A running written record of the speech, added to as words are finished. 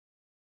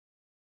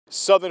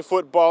Southern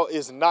football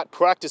is not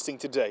practicing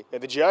today,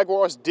 and the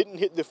Jaguars didn't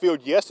hit the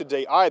field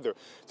yesterday either.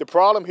 The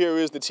problem here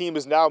is the team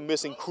is now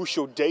missing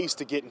crucial days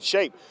to get in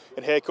shape,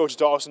 and head coach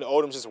Dawson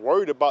Odoms is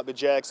worried about the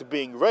Jags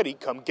being ready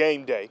come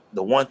game day.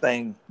 The one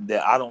thing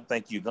that I don't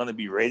think you're going to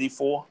be ready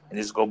for, and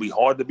it's going to be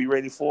hard to be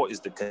ready for, is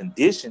the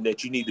condition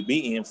that you need to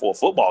be in for a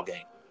football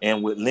game.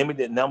 And with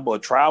limited number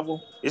of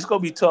travel, it's going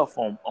to be tough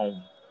on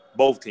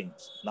both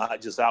teams,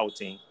 not just our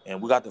team,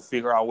 and we got to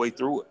figure our way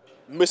through it.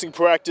 Missing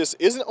practice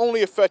isn't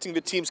only affecting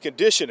the team's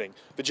conditioning.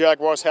 The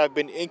Jaguars have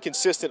been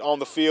inconsistent on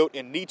the field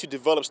and need to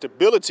develop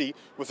stability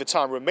with the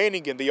time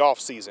remaining in the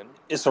offseason.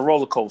 It's a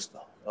roller coaster,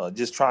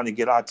 just trying to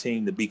get our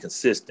team to be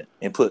consistent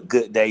and put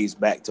good days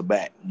back to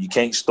back. You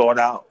can't start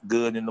out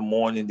good in the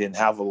morning, then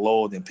have a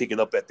low, then pick it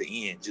up at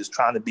the end. Just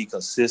trying to be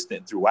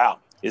consistent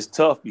throughout. It's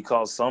tough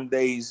because some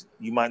days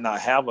you might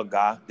not have a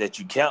guy that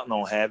you counting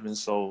on having,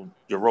 so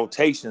your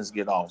rotations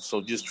get off.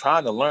 So just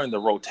trying to learn the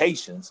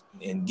rotations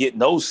and getting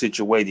those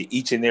situated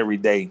each and every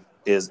day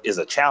is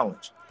a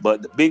challenge.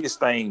 But the biggest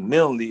thing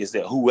mentally is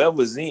that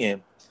whoever's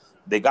in,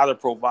 they got to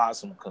provide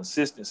some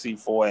consistency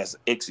for as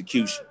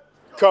execution.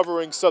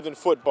 Covering Southern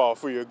football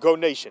for your Go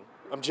Nation,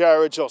 I'm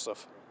Jared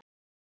Joseph.